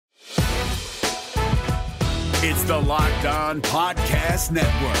It's the Locked On Podcast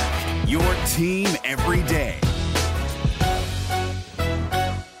Network, your team every day.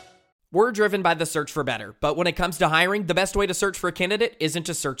 We're driven by the search for better, but when it comes to hiring, the best way to search for a candidate isn't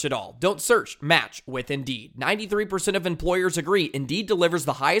to search at all. Don't search, match with Indeed. 93% of employers agree Indeed delivers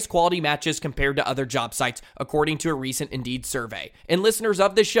the highest quality matches compared to other job sites, according to a recent Indeed survey. And listeners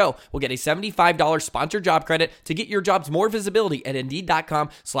of this show will get a $75 sponsored job credit to get your jobs more visibility at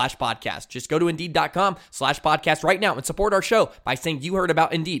Indeed.com/podcast. Just go to Indeed.com/podcast right now and support our show by saying you heard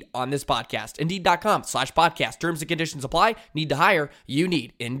about Indeed on this podcast. Indeed.com/podcast. Terms and conditions apply. Need to hire? You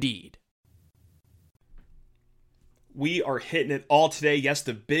need Indeed. We are hitting it all today. Yes,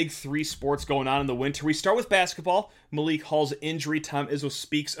 the big three sports going on in the winter. We start with basketball. Malik Hall's injury. Tom Izzo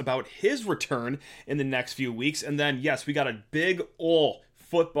speaks about his return in the next few weeks. And then, yes, we got a big ol'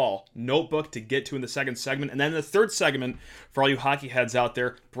 football notebook to get to in the second segment. And then the third segment, for all you hockey heads out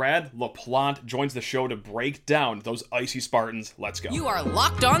there, Brad LaPlante joins the show to break down those icy Spartans. Let's go. You are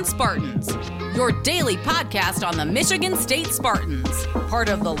Locked On Spartans, your daily podcast on the Michigan State Spartans, part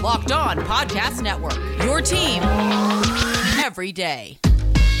of the Locked On Podcast Network, your team every day.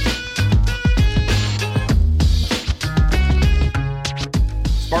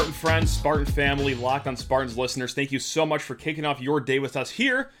 Spartan friends, Spartan family, Locked On Spartans listeners, thank you so much for kicking off your day with us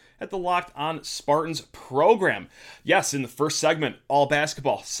here at the Locked On Spartans program. Yes, in the first segment, all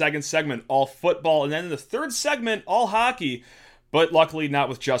basketball. Second segment, all football. And then in the third segment, all hockey. But luckily, not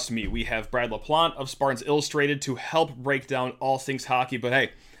with just me. We have Brad LaPlante of Spartans Illustrated to help break down all things hockey. But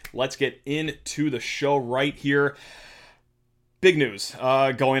hey, let's get into the show right here. Big news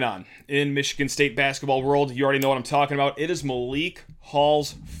going on in Michigan State basketball world. You already know what I'm talking about. It is Malik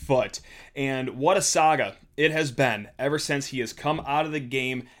Hall's foot. And what a saga it has been ever since he has come out of the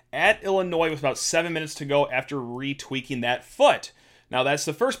game at Illinois with about 7 minutes to go after retweaking that foot. Now, that's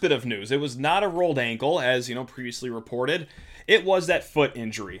the first bit of news. It was not a rolled ankle, as previously reported. It was that foot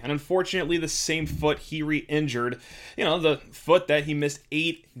injury. And unfortunately, the same foot he re-injured, the foot that he missed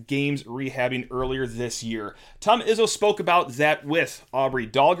 8 games rehabbing earlier this year. Tom Izzo spoke about that with Aubrey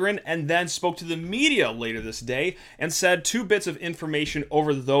Dahlgren and then spoke to the media later this day and said 2 bits of information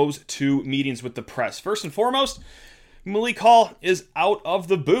over those 2 meetings with the press. First and foremost, Malik Hall is out of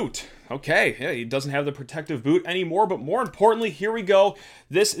the boot. Okay, yeah, he doesn't have the protective boot anymore, but more importantly, here we go.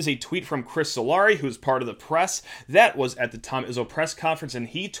 This is a tweet from Chris Solari, who is part of the press. That was at the Tom Izzo press conference, and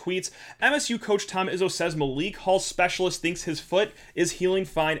he tweets, MSU coach Tom Izzo says Malik Hall's specialist thinks his foot is healing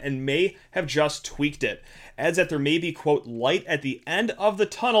fine and may have just tweaked it. Adds that there may be, quote, light at the end of the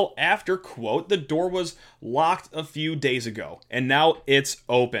tunnel after, quote, the door was locked a few days ago, and now it's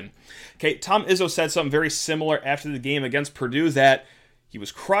open. Okay, Tom Izzo said something very similar after the game against Purdue, that he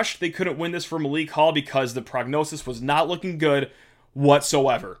was crushed they couldn't win this for Malik Hall because the prognosis was not looking good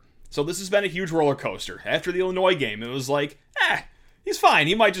whatsoever. So this has been a huge roller coaster. After the Illinois game, it was like, he's fine.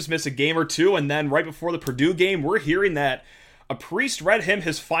 He might just miss a game or 2, and then right before the Purdue game, we're hearing that a priest read him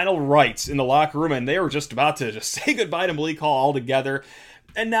his final rites in the locker room, and they were just about to just say goodbye to Malik Hall altogether.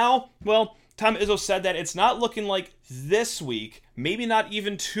 And now, well, Tom Izzo said that it's not looking like this week, maybe not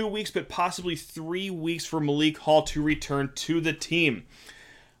even 2 weeks, but possibly 3 weeks for Malik Hall to return to the team.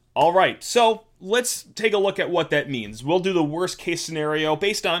 All right, so let's take a look at what that means. We'll do the worst case scenario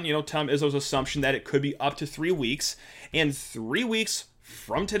based on, Tom Izzo's assumption that it could be up to 3 weeks. And 3 weeks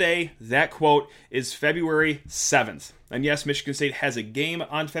from today, that quote is February 7th. And yes, Michigan State has a game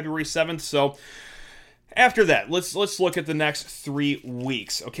on February 7th, so after that, let's look at the next 3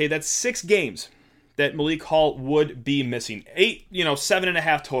 weeks. Okay, that's 6 games that Malik Hall would be missing. 8,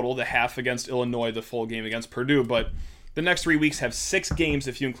 7.5 total, the half against Illinois, the full game against Purdue, but the next 3 weeks have 6 games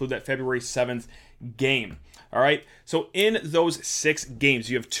if you include that February 7th game. All right, so in those 6 games,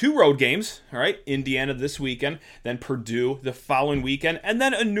 you have 2 road games, all right, Indiana this weekend, then Purdue the following weekend, and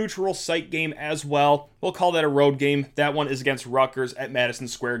then a neutral site game as well. We'll call that a road game. That one is against Rutgers at Madison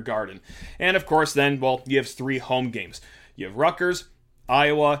Square Garden. And of course, then, well, you have 3 home games. You have Rutgers,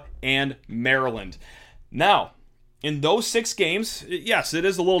 Iowa, and Maryland. Now, in those 6 games, yes, it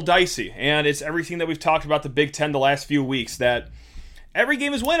is a little dicey, and it's everything that we've talked about the Big Ten the last few weeks, that every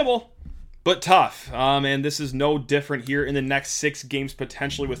game is winnable, but tough. And this is no different here in the next 6 games,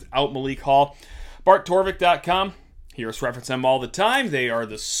 potentially without Malik Hall. BartTorvik.com. Hear us reference them all the time. They are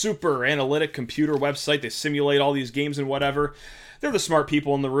the super analytic computer website. They simulate all these games and whatever. They're the smart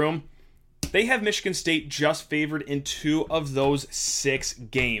people in the room. They have Michigan State just favored in 2 of those 6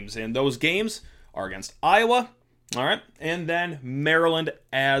 games. And those games are against Iowa, all right, and then Maryland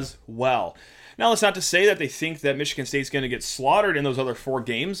as well. Now, that's not to say that they think that Michigan State's going to get slaughtered in those other 4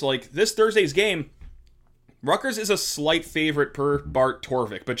 games. Like, this Thursday's game, Rutgers is a slight favorite per Bart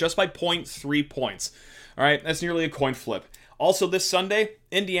Torvik, but just by 0.3 points. All right, that's nearly a coin flip. Also this Sunday,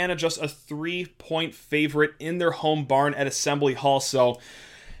 Indiana just a 3-point favorite in their home barn at Assembly Hall. So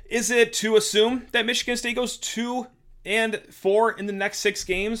is it to assume that Michigan State goes 2-4 in the next 6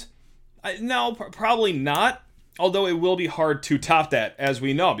 games? No, probably not. Although it will be hard to top that, as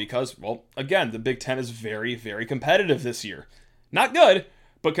we know, because, well, again, the Big Ten is very, very competitive this year. Not good,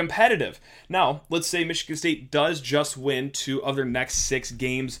 but competitive. Now, let's say Michigan State does just win 2 of their next 6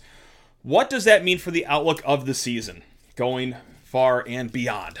 games. What does that mean for the outlook of the season going far and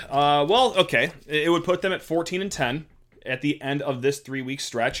beyond? Well, okay, it would put them at 14-10 at the end of this 3-week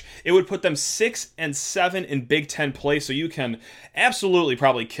stretch. It would put them 6-7 in Big Ten play, so you can absolutely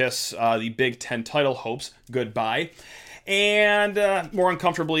probably kiss the Big Ten title hopes goodbye. And more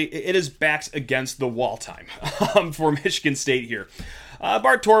uncomfortably, it is backs against the wall time for Michigan State here.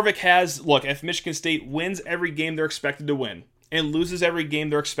 Bart Torvik has, look, if Michigan State wins every game they're expected to win and loses every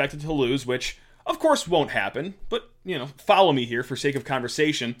game they're expected to lose, which of course won't happen, but, follow me here for sake of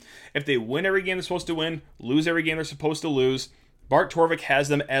conversation. If they win every game they're supposed to win, lose every game they're supposed to lose, Bart Torvik has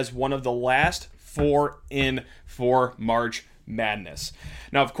them as one of the last 4 in for March Madness.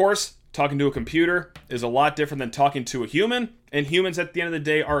 Now, of course, talking to a computer is a lot different than talking to a human, and humans at the end of the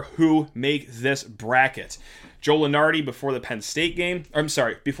day are who make this bracket. Joe Lunardi before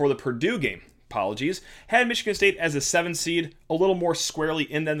the before the Purdue game, had Michigan State as a 7 seed, a little more squarely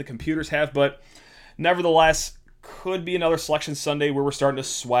in than the computers have, but nevertheless, could be another selection Sunday where we're starting to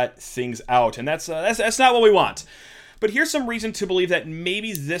sweat things out, and that's not what we want. But here's some reason to believe that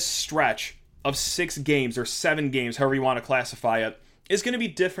maybe this stretch of 6 games or 7 games, however you want to classify it, is going to be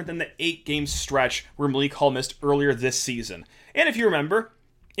different than the 8-game stretch where Malik Hall missed earlier this season. And if you remember,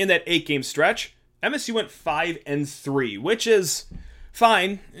 in that 8-game stretch, MSU went 5-3, which is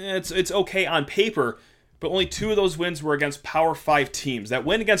fine. It's okay on paper, but only 2 of those wins were against Power 5 teams. That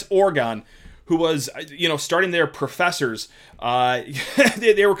win against Oregon, who was, starting their professors,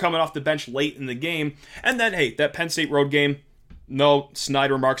 they were coming off the bench late in the game. And then, hey, that Penn State road game, no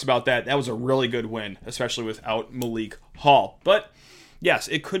snide remarks about that. That was a really good win, especially without Malik Hall. But yes,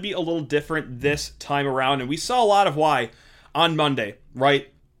 it could be a little different this time around, and we saw a lot of why on Monday, right?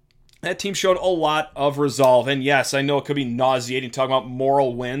 That team showed a lot of resolve, and yes, I know it could be nauseating talking about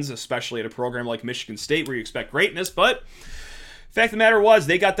moral wins, especially at a program like Michigan State where you expect greatness, but fact of the matter was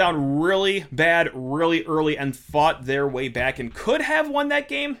they got down really bad really early and fought their way back and could have won that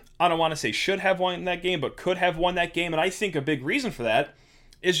game. I don't want to say should have won that game, but could have won that game, and I think a big reason for that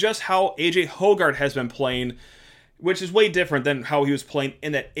is just how A.J. Hoggard has been playing, which is way different than how he was playing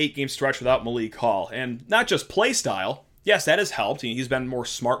in that 8-game stretch without Malik Hall. And not just play style. Yes, that has helped. He's been more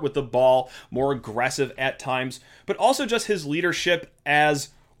smart with the ball, more aggressive at times, but also just his leadership as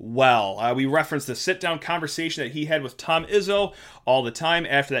well. We referenced the sit-down conversation that he had with Tom Izzo all the time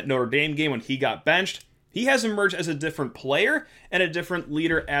after that Notre Dame game when he got benched. He has emerged as a different player and a different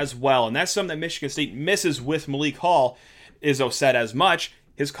leader as well, and that's something that Michigan State misses with Malik Hall. Izzo said as much.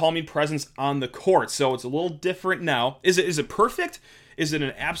 His calming presence on the court. So it's a little different now. Is it perfect? Is it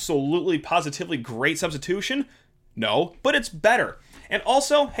an absolutely positively great substitution? No, but it's better. And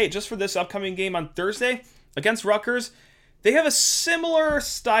also, hey, just for this upcoming game on Thursday against Rutgers, they have a similar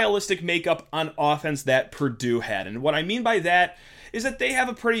stylistic makeup on offense that Purdue had. And what I mean by that is that they have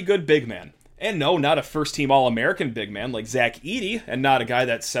a pretty good big man. And no, not a first-team All-American big man like Zach Edey, and not a guy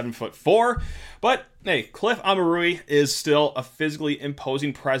that's 7'4", but hey, Cliff Amarui is still a physically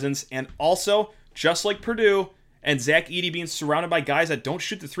imposing presence, and also, just like Purdue, and Zach Edey being surrounded by guys that don't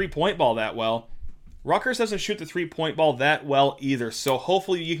shoot the three-point ball that well, Rutgers doesn't shoot the three-point ball that well either, so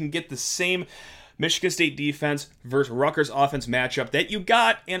hopefully you can get the same Michigan State defense versus Rutgers offense matchup that you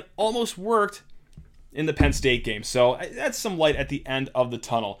got and almost worked in the Penn State game. So that's some light at the end of the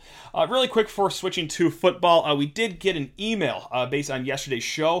tunnel. Really quick before switching to football, we did get an email based on yesterday's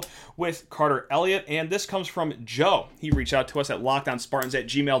show with Carter Elliott, and this comes from Joe. He reached out to us at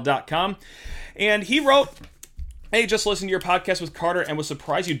lockdownspartans@gmail.com, and he wrote, "Hey, just listened to your podcast with Carter and was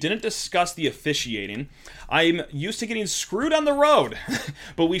surprised you didn't discuss the officiating. I'm used to getting screwed on the road,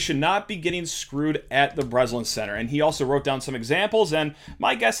 but we should not be getting screwed at the Breslin Center." And he also wrote down some examples, and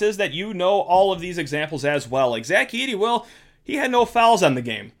my guess is that you know all of these examples as well. Like Zach Edey, he had no fouls on the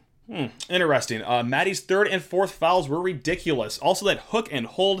game. Interesting. Maddie's 3rd and 4th fouls were ridiculous. Also that hook and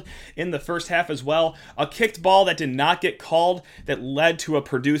hold in the first half as well. A kicked ball that did not get called that led to a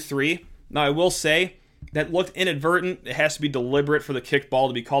Purdue 3. Now I will say, that looked inadvertent. It has to be deliberate for the kickball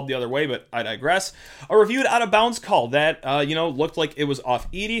to be called the other way, but I digress. A reviewed out-of-bounds call that, looked like it was off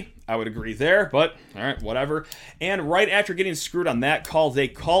Edie. I would agree there, but all right, whatever. And right after getting screwed on that call, they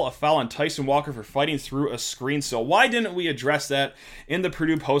call a foul on Tyson Walker for fighting through a screen. So why didn't we address that in the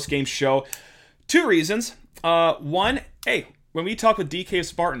Purdue postgame show? 2 reasons. One, hey, when we talked with DK of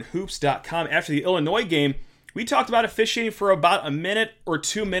SpartanHoops.com after the Illinois game, we talked about officiating for about a minute or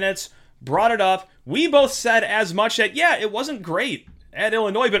 2 minutes, brought it up. We both said as much that, yeah, it wasn't great at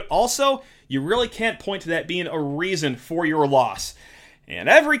Illinois, but also you really can't point to that being a reason for your loss. And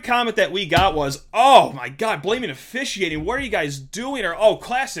every comment that we got was, oh my God, blaming officiating. What are you guys doing? Or, oh,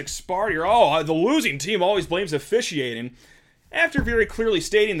 classic Sparty. Or, oh, the losing team always blames officiating. After very clearly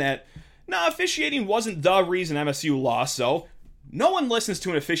stating that, no, officiating wasn't the reason MSU lost, so no one listens to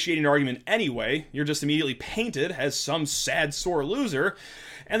an officiating argument anyway. You're just immediately painted as some sad, sore loser.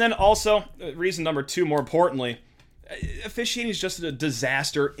 And then also, reason number 2, more importantly, officiating is just a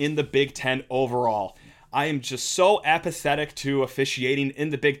disaster in the Big Ten overall. I am just so apathetic to officiating in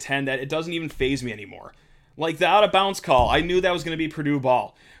the Big Ten that it doesn't even faze me anymore. Like the out-of-bounds call, I knew that was going to be Purdue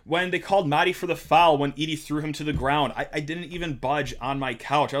ball. When they called Matty for the foul when Edie threw him to the ground, I didn't even budge on my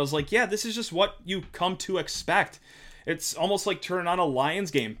couch. I was like, yeah, this is just what you come to expect. It's almost like turning on a Lions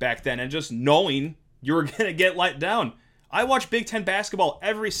game back then and just knowing you were going to get let down. I watch Big Ten basketball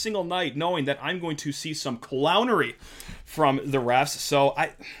every single night knowing that I'm going to see some clownery from the refs. So I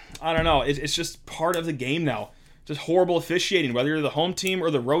don't know. It's just part of the game now. Just horrible officiating, whether you're the home team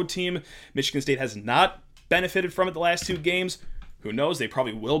or the road team. Michigan State has not benefited from it the last 2 games. Who knows? They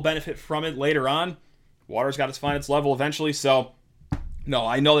probably will benefit from it later on. Water's got to find its level eventually. So, no,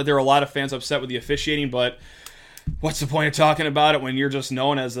 I know that there are a lot of fans upset with the officiating, but what's the point of talking about it when you're just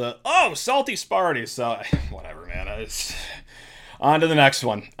known as salty Sparty? So, whatever, man. On to the next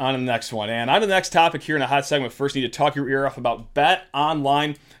one. And on to the next topic here in a hot segment. First, need to talk your ear off about Bet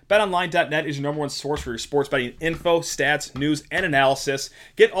Online. BetOnline.net is your number 1 source for your sports betting info, stats, news, and analysis.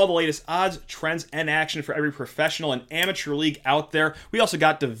 Get all the latest odds, trends, and action for every professional and amateur league out there. We also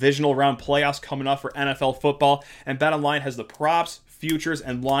got divisional round playoffs coming up for NFL football, and BetOnline has the props, futures,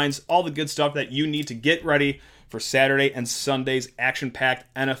 and lines, all the good stuff that you need to get ready for Saturday and Sunday's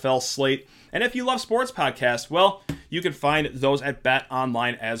action-packed NFL slate. And if you love sports podcasts, well, you can find those at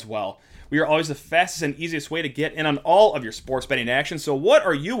BetOnline as well. We are always the fastest and easiest way to get in on all of your sports betting action. So what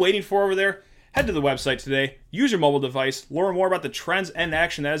are you waiting for over there? Head to the website today, use your mobile device, learn more about the trends and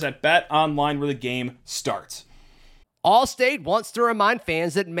action that is at BetOnline where the game starts. Allstate wants to remind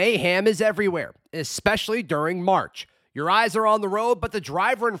fans that mayhem is everywhere, especially during March. Your eyes are on the road, but the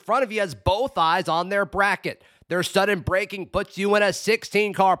driver in front of you has both eyes on their bracket. Their sudden braking puts you in a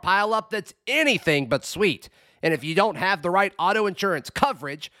 16-car pileup that's anything but sweet. And if you don't have the right auto insurance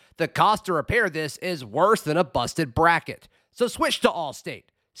coverage, the cost to repair this is worse than a busted bracket. So switch to Allstate,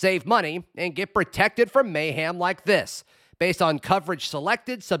 save money, and get protected from mayhem like this. Based on coverage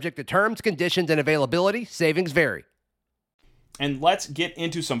selected, subject to terms, conditions, and availability, savings vary. And let's get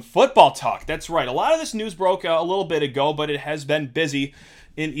into some football talk. That's right. A lot of this news broke a little bit ago, but it has been busy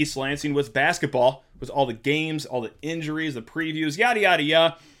in East Lansing with basketball, with all the games, all the injuries, the previews, yada, yada,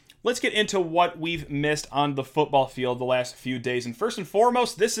 yada. Let's get into what we've missed on the football field the last few days. And first and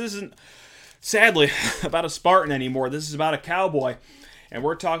foremost, this isn't, sadly, about a Spartan anymore. This is about a Cowboy. And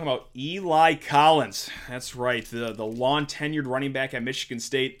we're talking about Eli Collins. That's right, the long-tenured running back at Michigan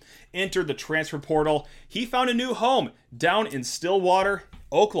State entered the transfer portal. He found a new home down in Stillwater.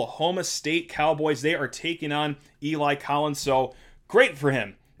 Oklahoma State Cowboys, they are taking on Eli Collins. So great for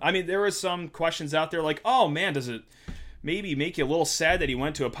him. I mean, there was some questions out there like, oh man, does it maybe make you a little sad that he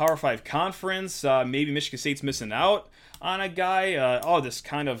went to a Power 5 conference? Maybe Michigan State's missing out on a guy. This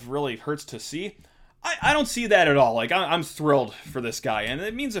kind of really hurts to see. I don't see that at all. Like, I'm thrilled for this guy. And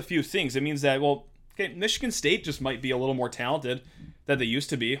it means a few things. It means that, well, okay, Michigan State just might be a little more talented than they used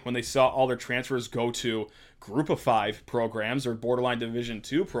to be when they saw all their transfers go to Group of 5 programs or borderline Division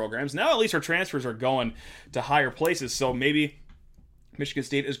 2 programs. Now at least our transfers are going to higher places. So maybe Michigan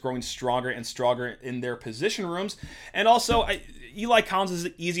State is growing stronger and stronger in their position rooms. And also, Eli Collins is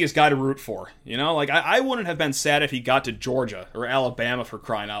the easiest guy to root for. You know, like I wouldn't have been sad if he got to Georgia or Alabama, for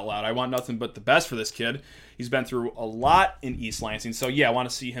crying out loud. I want nothing but the best for this kid. He's been through a lot in East Lansing. So yeah, I want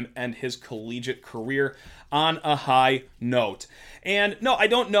to see him end his collegiate career on a high note. And no, I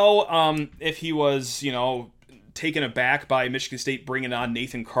don't know if he was, taken aback by Michigan State bringing on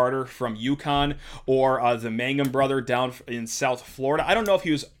Nathan Carter from UConn or the Mangum brother down in South Florida. I don't know if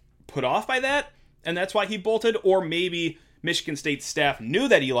he was put off by that, and that's why he bolted, or maybe Michigan State staff knew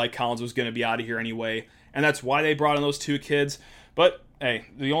that Eli Collins was going to be out of here anyway, and that's why they brought in those two kids. But hey,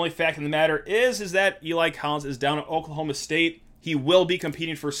 the only fact of the matter is that Eli Collins is down at Oklahoma State. He will be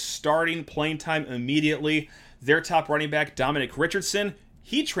competing for starting playing time immediately. Their top running back, Dominic Richardson,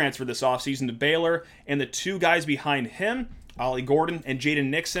 he transferred this offseason to Baylor, and the two guys behind him, Ollie Gordon and Jaden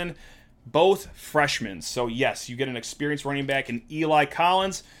Nixon, both freshmen. So yes, you get an experienced running back in Eli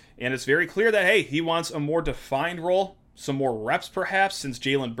Collins, and it's very clear that, hey, he wants a more defined role, some more reps perhaps, since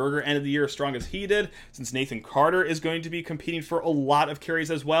Jalen Berger ended the year as strong as he did, since Nathan Carter is going to be competing for a lot of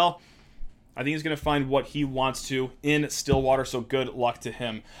carries as well. I think he's going to find what he wants to in Stillwater, so good luck to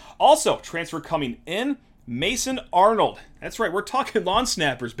him. Also, transfer coming in, Mason Arnold. That's right, we're talking lawn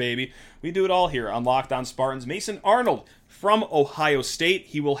snappers, baby. We do it all here on Locked On Spartans. Mason Arnold from Ohio State.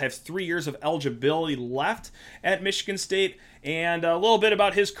 He will have 3 years of eligibility left at Michigan State. And a little bit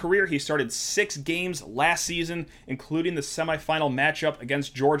about his career. He started 6 games last season, including the semifinal matchup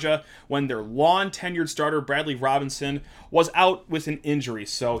against Georgia when their long-tenured starter, Bradley Robinson, was out with an injury.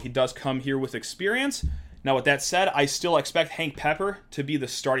 So he does come here with experience. Now, with that said, I still expect Hank Pepper to be the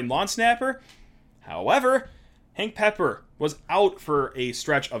starting lawn snapper. However, Hank Pepper was out for a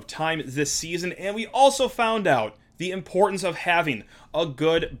stretch of time this season, and we also found out the importance of having a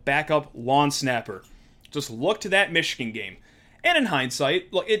good backup lawn snapper. Just look to that Michigan game. And in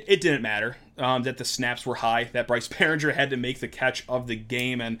hindsight, look, it didn't matter that the snaps were high, that Bryce Behringer had to make the catch of the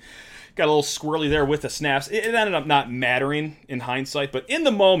game, and got a little squirrely there with the snaps. It ended up not mattering in hindsight, but in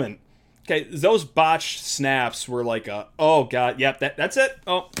the moment, okay, those botched snaps were like, oh God, yep, that's it.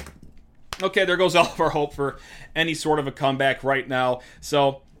 Oh, okay, there goes all of our hope for any sort of a comeback right now.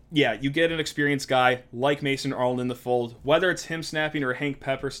 So, yeah, you get an experienced guy like Mason Arnold in the fold, whether it's him snapping or Hank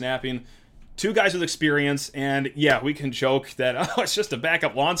Pepper snapping, 2 guys with experience, and yeah, we can joke that, oh, it's just a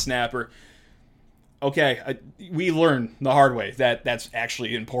backup lawn snapper. Okay, we learned the hard way that that's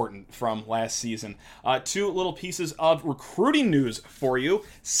actually important from last season. 2 little pieces of recruiting news for you.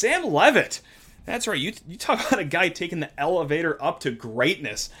 Sam Leavitt. That's right, you talk about a guy taking the elevator up to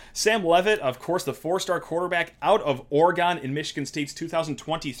greatness. Sam Leavitt, of course, the 4-star quarterback out of Oregon in Michigan State's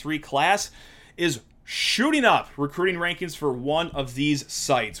 2023 class, is shooting up recruiting rankings for one of these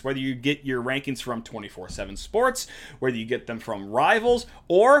sites. Whether you get your rankings from 24/7 Sports, whether you get them from Rivals,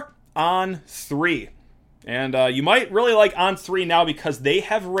 or On3. And you might really like On3 now because they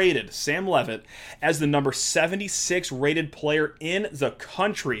have rated Sam Leavitt as the number 76 rated player in the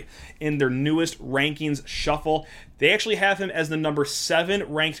country in their newest rankings shuffle. They actually have him as the number 7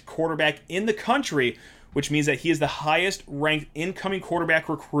 ranked quarterback in the country, which means that he is the highest ranked incoming quarterback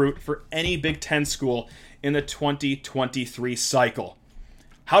recruit for any Big Ten school in the 2023 cycle.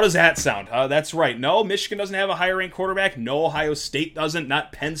 How does that sound? That's right. No, Michigan doesn't have a higher ranked quarterback. No, Ohio State doesn't.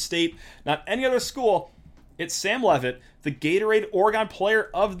 Not Penn State. Not any other school. It's Sam Leavitt, the Gatorade Oregon Player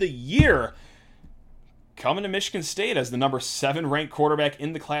of the Year, coming to Michigan State as the number 7 ranked quarterback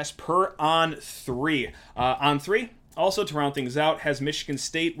in the class per On3. On3, also to round things out, has Michigan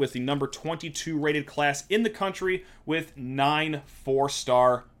State with the number 22 rated class in the country with 9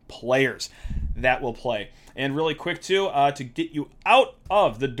 4-star players that will play. And really quick, too, to get you out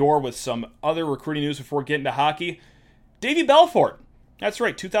of the door with some other recruiting news before getting to hockey, Davey Belfort. That's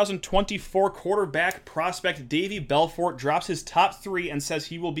right, 2024 quarterback prospect Davey Belfort drops his top 3 and says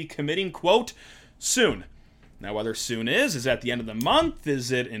he will be committing, quote, soon. Now, whether soon is at the end of the month,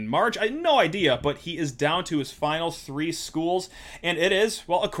 is it in March? I have no idea, but he is down to his final 3 schools, and it is,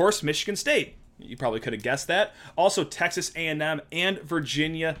 well, of course, Michigan State. You probably could have guessed that. Also, Texas A&M and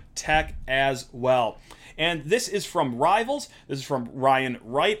Virginia Tech as well. And this is from Rivals. This is from Ryan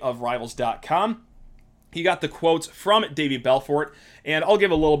Wright of Rivals.com. He got the quotes from Davey Belfort, and I'll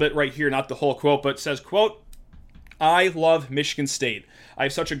give a little bit right here, not the whole quote, but it says, quote, I love Michigan State. I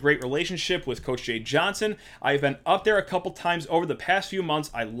have such a great relationship with Coach Jay Johnson. I've been up there a couple times over the past few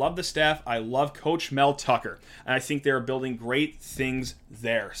months. I love the staff. I love Coach Mel Tucker, and I think they're building great things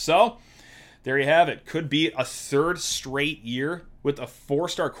there. So, there you have it. Could be a 3rd straight year with a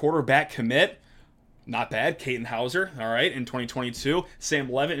 4-star quarterback commit. Not bad. Caden Hauser, all right, in 2022. Sam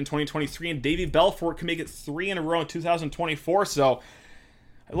Leavitt in 2023. And Davey Belfort can make it 3 in a row in 2024. So,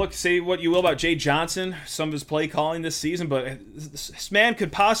 look, say what you will about Jay Johnson, some of his play calling this season, but this man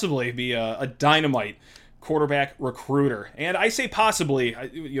could possibly be a dynamite quarterback recruiter. And I say possibly,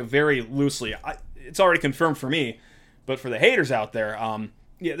 very loosely. It's already confirmed for me, but for the haters out there,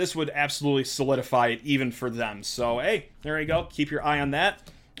 yeah, this would absolutely solidify it even for them. So, hey, there you go. Keep your eye on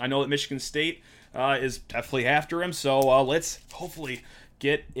that. I know that Michigan State is definitely after him, so let's hopefully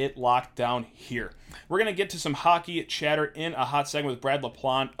get it locked down here. We're going to get to some hockey chatter in a hot segment with Brad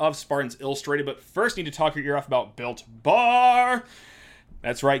LaPlante of Spartans Illustrated, but first need to talk your ear off about Built Bar.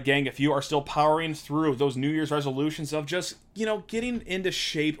 That's right, gang. If you are still powering through those New Year's resolutions of just, getting into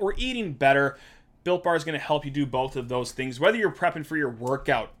shape or eating better, Built Bar is going to help you do both of those things. Whether you're prepping for your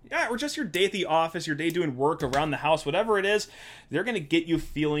workout, or just your day at the office, your day doing work around the house, whatever it is, they're going to get you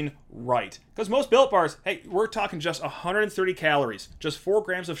feeling right. Because most Built Bars, hey, we're talking just 130 calories, just 4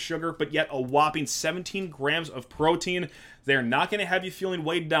 grams of sugar, but yet a whopping 17 grams of protein. They're not going to have you feeling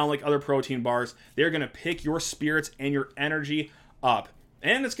weighed down like other protein bars. They're going to pick your spirits and your energy up.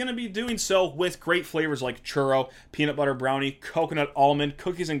 And it's going to be doing so with great flavors like churro, peanut butter brownie, coconut almond,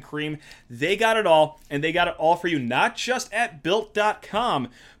 cookies and cream. They got it all, and they got it all for you, not just at Built.com,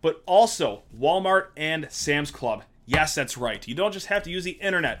 but also Walmart and Sam's Club. Yes, that's right. You don't just have to use the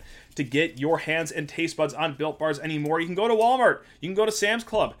internet to get your hands and taste buds on Built Bars anymore. You can go to Walmart. You can go to Sam's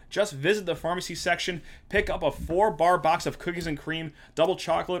Club. Just visit the pharmacy section, pick up a 4-bar box of cookies and cream, double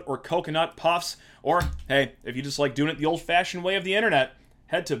chocolate, or coconut puffs. Or, hey, if you just like doing it the old-fashioned way of the internet,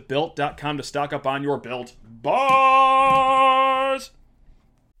 head to Built.com to stock up on your Built Bars.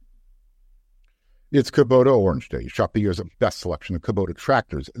 It's Kubota Orange Day. Shop the year's best selection of Kubota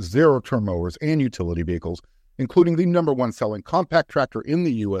tractors, zero-turn mowers, and utility vehicles, including the #1 selling compact tractor in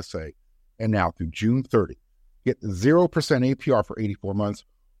the USA. And now through June 30, get 0% APR for 84 months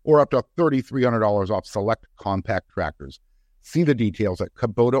or up to $3,300 off select compact tractors. See the details at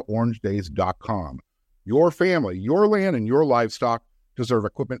KubotaOrangeDays.com. Your family, your land, and your livestock deserve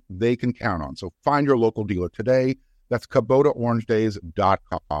equipment they can count on. So find your local dealer today. That's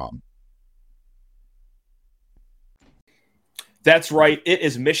KubotaOrangeDays.com. That's right. It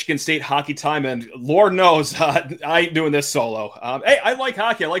is Michigan State hockey time, and Lord knows I ain't doing this solo. Hey, I like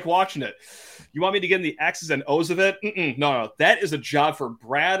hockey. I like watching it. You want me to get in the X's and O's of it? No. That is a job for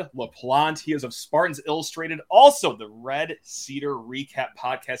Brad LaPlante. He is of Spartans Illustrated, also the Red Cedar Recap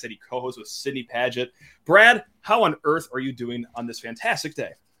podcast that he co-hosts with Sydney Paget. Brad, how on earth are you doing on this fantastic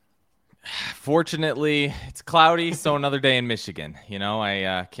day? Fortunately, it's cloudy, so another day in Michigan.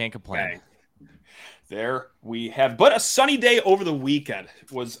 I can't complain. Okay. There we have, but a sunny day over the weekend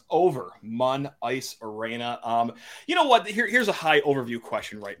was over Munn Ice Arena. You know what? Here's a high overview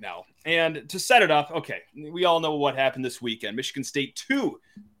question right now. And to set it up, okay, we all know what happened this weekend. Michigan State 2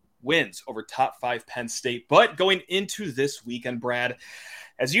 wins over top 5 Penn State. But going into this weekend, Brad,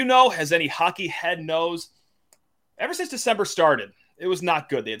 as you know, as any hockey head knows, ever since December started, it was not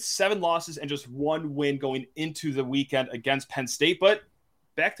good. They had 7 losses and just 1 win going into the weekend against Penn State. But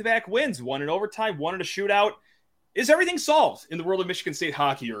back-to-back wins, 1 in overtime, 1 in a shootout. Is everything solved in the world of Michigan State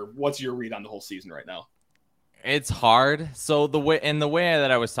hockey, or what's your read on the whole season right now? It's hard. So the way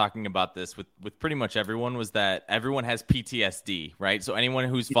that I was talking about this with pretty much everyone was that everyone has PTSD, right? So anyone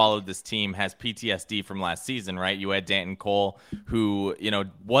who's followed this team has PTSD from last season, right? You had Danton Cole, who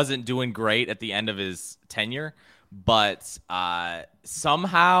wasn't doing great at the end of his tenure, but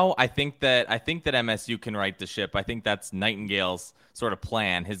somehow I think that MSU can right the ship. I think that's Nightingale's sort of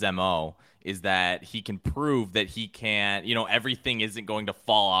plan. His MO is that he can prove that he can, everything isn't going to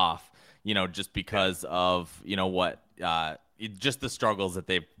fall off, just because of, just the struggles that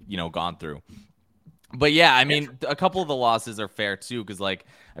they've, gone through. But yeah, I mean, a couple of the losses are fair too, because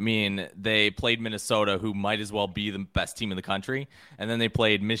they played Minnesota, who might as well be the best team in the country, and then they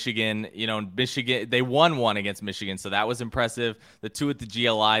played Michigan. Michigan, they won 1 against Michigan, so that was impressive. The 2 at the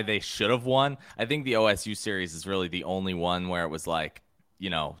GLI, they should have won. I think the OSU series is really the only one where it was like,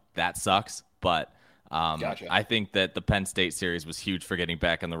 that sucks. But Gotcha. I think that the Penn State series was huge for getting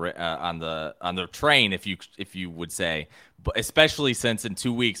back on the train, if you would say. But especially since in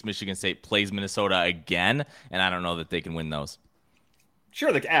 2 weeks Michigan State plays Minnesota again, and I don't know that they can win those.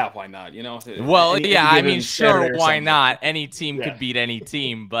 Sure, why not? Well, sure, Saturday why not? Any team could beat any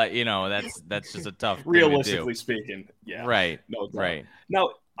team, but that's just a tough thing realistically to do. speaking. Yeah, right, no doubt. Right.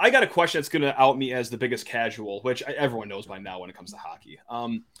 Now, I got a question that's going to out me as the biggest casual, which everyone knows by now when it comes to hockey.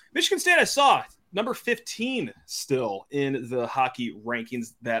 Michigan State, I saw number 15 still in the hockey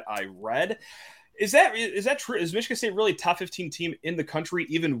rankings that I read. Is that true? Is Michigan State really top 15 team in the country,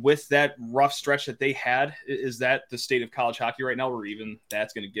 even with that rough stretch that they had? Is that the state of college hockey right now, or even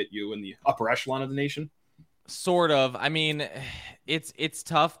that's going to get you in the upper echelon of the nation? Sort of. I mean, it's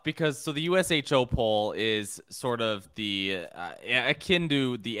tough because the USHO poll is sort of the akin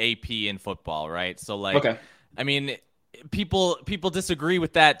to the AP in football, right? So okay. I mean, people disagree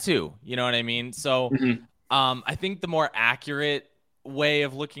with that too. You know what I mean? So I think the more accurate way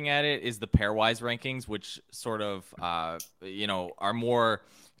of looking at it is the pairwise rankings, which sort of are more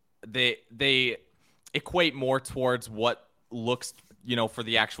they equate more towards what looks for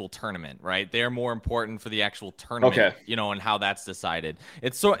the actual tournament, right? They're more important for the actual tournament, and how that's decided.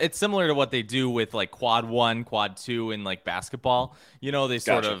 It's similar to what they do with like quad 1, quad 2 in like basketball. They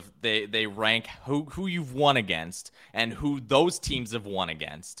sort of they rank who you've won against and who those teams have won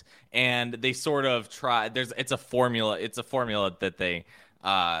against, and they sort of try. It's a formula that they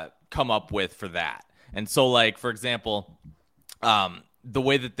come up with for that. And so, like, for example, the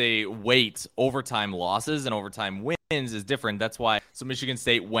way that they weight overtime losses and overtime wins is different. That's why Michigan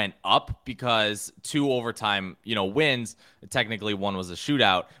State went up, because 2 overtime, wins, technically one was a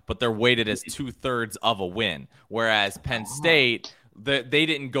shootout, but they're weighted as 2/3 of a win. Whereas Penn State, they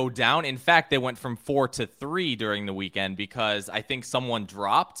didn't go down. In fact, they went from 4 to 3 during the weekend because I think someone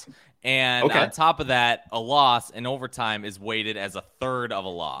dropped. And on top of that, a loss in overtime is weighted as 1/3 of a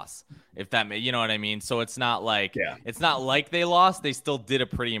loss, if that you know what I mean. So it's not like they lost; they still did a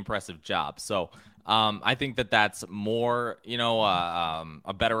pretty impressive job. So I think that's more,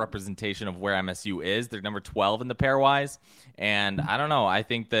 a better representation of where MSU is. They're number 12 in the pairwise, and I don't know. I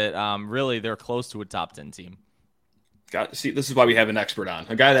think that really they're close to a top 10 team. See, this is why we have an expert on,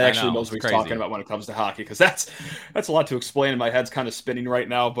 a guy that actually knows what he's talking about when it comes to hockey, because that's a lot to explain, and my head's kind of spinning right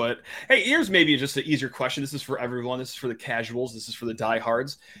now. But hey, here's maybe just an easier question. This is for everyone. This is for the casuals. This is for the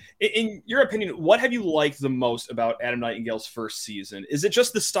diehards. In your opinion, what have you liked the most about Adam Nightingale's first season? Is it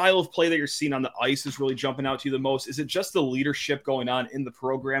just the style of play that you're seeing on the ice is really jumping out to you the most? Is it just the leadership going on in the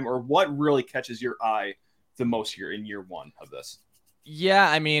program, or what really catches your eye the most here in year one of this? Yeah,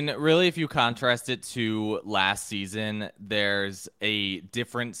 I mean, really, if you contrast it to last season, there's a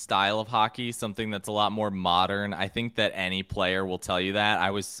different style of hockey, something that's a lot more modern. I think that any player will tell you that. I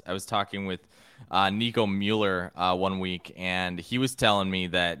was talking with Nico Mueller one week, and he was telling me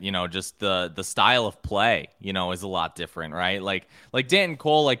that, just the style of play, is a lot different, right? Like Danton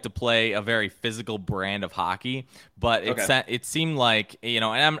Cole liked to play a very physical brand of hockey, but it seemed like, and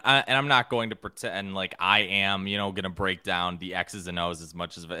I'm not going to pretend like I am, going to break down the X's and O's as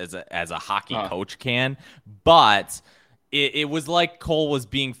much as a hockey coach can, but it was like Cole was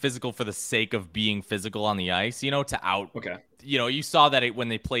being physical for the sake of being physical on the ice, you saw that when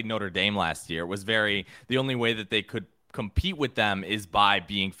they played Notre Dame last year. It was the only way that they could compete with them is by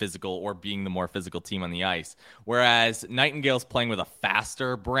being physical or being the more physical team on the ice. Whereas Nightingale's playing with a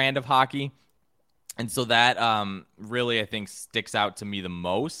faster brand of hockey. And so that really, I think, sticks out to me the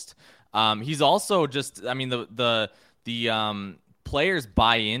most. He's also just, the players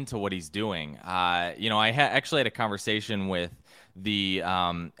buy into what he's doing. I actually had a conversation with the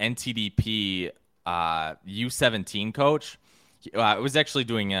NTDP U17 coach. I was actually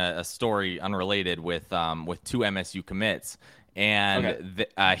doing a story unrelated with 2 MSU commits, and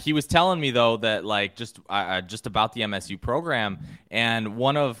he was telling me though that just about the MSU program, and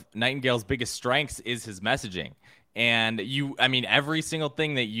one of Nightingale's biggest strengths is his messaging. And every single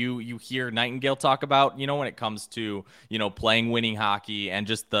thing that you hear Nightingale talk about, when it comes to playing winning hockey and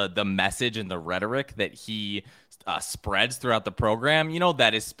just the message and the rhetoric that he spreads throughout the program,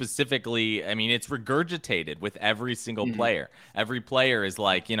 that is specifically, it's regurgitated with every single player. Every player is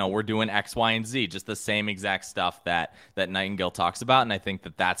like, we're doing X, Y, and Z, just the same exact stuff that Nightingale talks about. And I think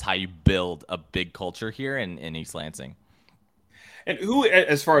that that's how you build a big culture here in East Lansing. And who,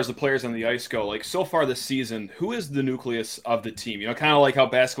 as far as the players on the ice go, so far this season, who is the nucleus of the team? Kind of like how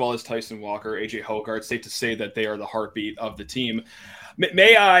basketball is Tyson Walker, AJ Hogarth. It's safe to say that they are the heartbeat of the team.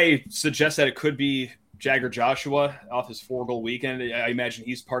 May I suggest that it could be Jagger Joshua off his 4-goal weekend? I imagine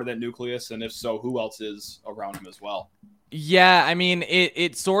he's part of that nucleus, and if so, who else is around him as well? Yeah,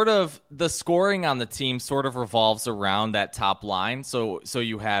 it sort of, the scoring on the team sort of revolves around that top line. So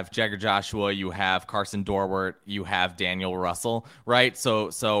you have Jagger Joshua, you have Carson Dorwart, you have Daniel Russell, right?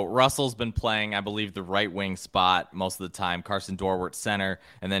 So Russell's been playing, I believe, the right wing spot most of the time, Carson Dorwart center,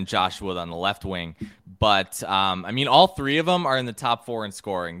 and then Joshua on the left wing. But all 3 of them are in the top 4 in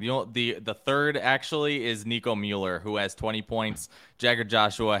scoring. The third actually is Nico Mueller, who has 20 points. Jagger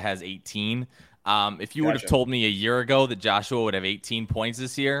Joshua has 18. If you would have told me a year ago that Joshua would have 18 points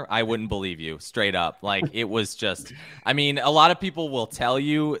this year, I wouldn't believe you, straight up. It was just, a lot of people will tell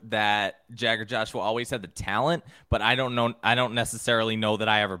you that Jagger Joshua always had the talent, but I don't necessarily know that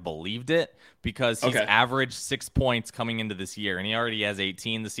I ever believed it, because he's averaged 6 points coming into this year, and he already has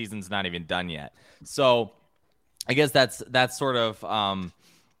 18. The season's not even done yet. So I guess that's sort of,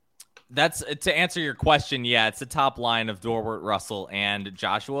 that's to answer your question. Yeah, it's the top line of Dorwart, Russell, and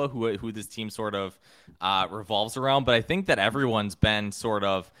Joshua, who this team sort of revolves around. But I think that everyone's been sort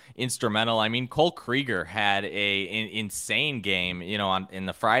of instrumental. Cole Krieger had an insane game, in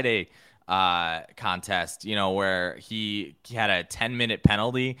the Friday contest, where he had a 10-minute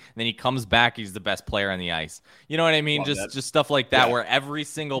penalty, and then he comes back, he's the best player on the ice. You know what I mean? Just stuff like that, where every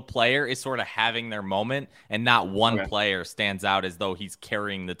single player is sort of having their moment, and not one player stands out as though he's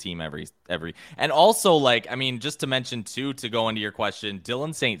carrying the team every. And also, just to mention too, to go into your question,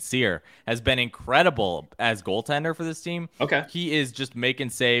 Dylan St. Cyr has been incredible as goaltender for this team. Okay. He is just making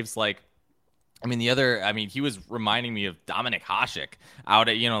saves he was reminding me of Dominic Hasek out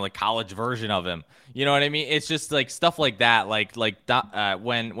at, the college version of him. You know what I mean? It's just like stuff like that.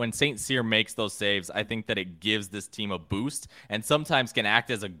 When St. Cyr makes those saves, I think that it gives this team a boost and sometimes can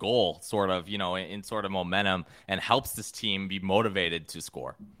act as a goal sort of, in sort of momentum, and helps this team be motivated to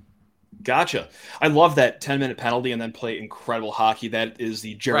score. Gotcha. I love that 10-minute penalty and then play incredible hockey. That is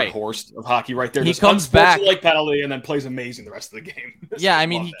the Jared Horst of hockey right there. He comes back like penalty and then plays amazing the rest of the game.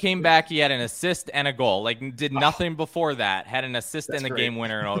 He came back. He had an assist and a goal. Did nothing before that. Had an assist and the game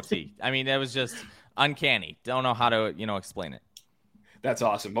winner in OT. That was just uncanny. Don't know how to explain it. That's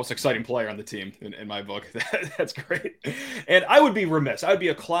awesome. Most exciting player on the team in my book. That's great. And I would be remiss. I would be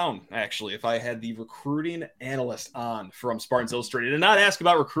a clown, actually, if I had the recruiting analyst on from Spartans Illustrated and not ask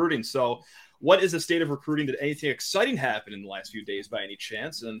about recruiting. So what is the state of recruiting? Did anything exciting happen in the last few days by any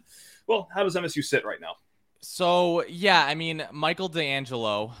chance? And, well, how does MSU sit right now? So, Michael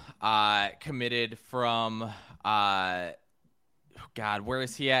D'Angelo committed from where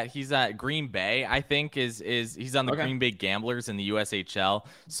is he at? He's at Green Bay, I think, he's on the Green Bay Gamblers in the USHL.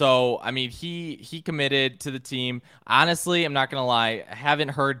 So, he committed to the team. Honestly, I'm not going to lie, I haven't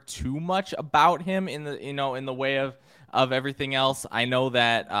heard too much about him in the way of everything else. I know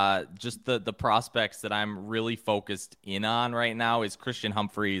that just the prospects that I'm really focused in on right now is Christian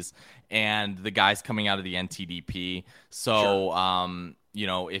Humphreys and the guys coming out of the NTDP. So,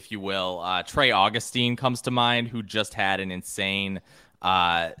 if you will, Trey Augustine comes to mind, who just had an insane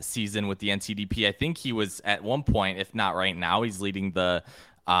season with the NTDP. I think he was at one point, if not right now, he's leading the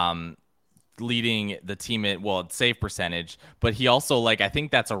team at save percentage, but he also I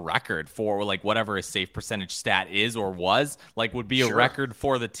think that's a record for whatever his save percentage stat is or was would be a record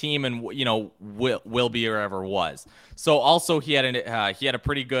for the team, and will be or ever was. So also he had a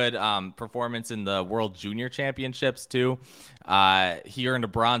pretty good performance in the World Junior Championships too. He earned a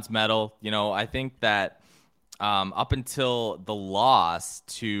bronze medal. I think that up until the loss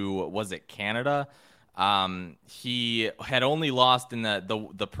to, was it Canada? He had only lost in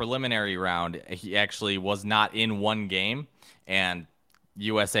the preliminary round. He actually was not in one game, and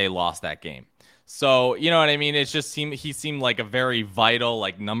USA lost that game. So, you know what I mean? It's just he seemed like a very vital,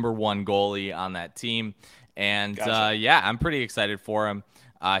 number one goalie on that team. And gotcha. I'm pretty excited for him.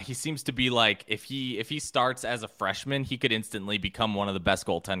 He seems to be if he starts as a freshman, he could instantly become one of the best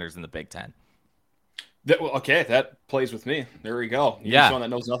goaltenders in the Big Ten. Okay, that plays with me. There we go. Someone that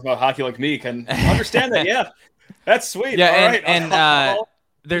knows nothing about hockey like me can understand that. Yeah, that's sweet. Yeah, all right. And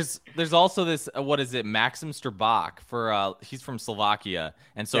there's also this what is it, Maxim Strabak for he's from Slovakia,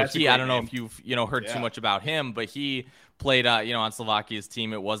 and so I don't know if you've heard too much about him, but he played on Slovakia's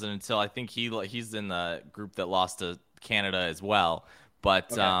team. It wasn't until I think he's in the group that lost to Canada as well. But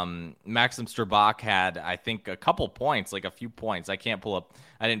Maxim Strabak had, I think, a couple points, a few points. I didn't pull up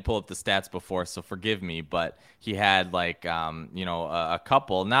the stats before, so forgive me. But he had a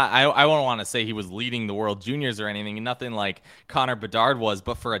couple. I won't want to say he was leading the World Juniors or anything. Nothing like Connor Bedard was.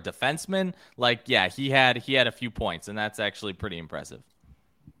 But for a defenseman, he had a few points, and that's actually pretty impressive.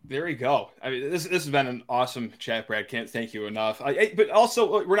 There you go. This has been an awesome chat, Brad. Can't thank you enough. But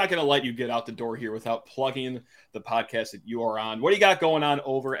also, we're not going to let you get out the door here without plugging the podcast that you are on. What do you got going on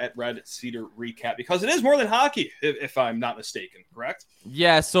over at Red Cedar Recap? Because it is more than hockey, if I'm not mistaken, correct?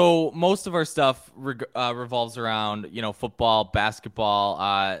 Yeah, so most of our stuff revolves around, football,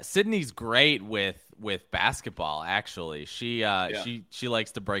 basketball. Sydney's great with basketball, actually. She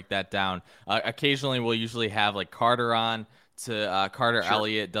likes to break that down. Occasionally, we'll usually have Carter on. Carter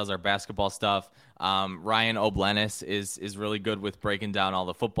Elliott does our basketball stuff. Ryan Oblenis is really good with breaking down all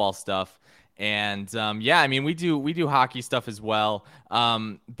the football stuff. And we do hockey stuff as well.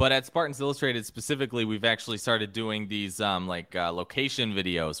 But at Spartans Illustrated specifically, we've actually started doing these location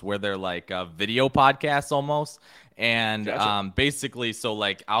videos where they're video podcasts almost. And gotcha. Basically, so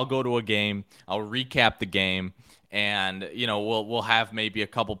I'll go to a game, I'll recap the game. And, we'll have maybe a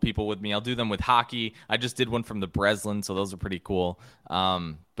couple people with me. I'll do them with hockey. I just did one from the Breslin, so those are pretty cool.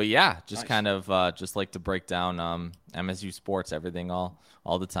 But yeah, just nice. Kind of just like to break down MSU sports, everything all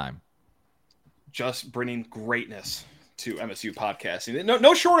the time. Just bringing greatness to MSU podcasting.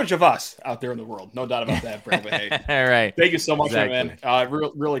 No shortage of us out there in the world. No doubt about that, Brad. But hey, all right. Thank you so much, man. I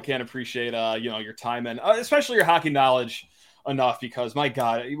really can appreciate, your time and especially your hockey knowledge. enough because, my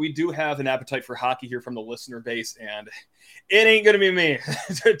God, we do have an appetite for hockey here from the listener base, and it ain't going to be me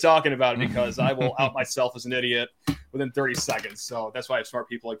talking about it because I will out myself as an idiot within 30 seconds. So that's why I have smart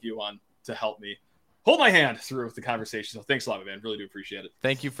people like you on to help me hold my hand through the conversation. So thanks a lot, man. Really do appreciate it.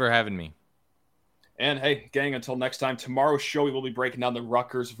 Thank you for having me. And hey, gang, until next time, tomorrow's show, we will be breaking down the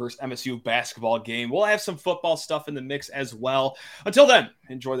Rutgers versus MSU basketball game. We'll have some football stuff in the mix as well. Until then,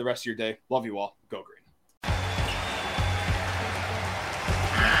 enjoy the rest of your day. Love you all. Go Green.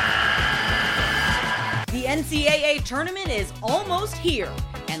 The NCAA tournament is almost here,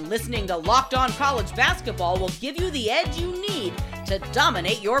 and listening to Locked On College Basketball will give you the edge you need to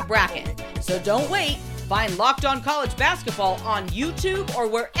dominate your bracket. So don't wait. Find Locked On College Basketball on YouTube or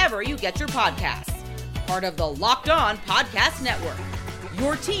wherever you get your podcasts. Part of the Locked On Podcast Network.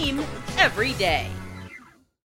 Your team every day.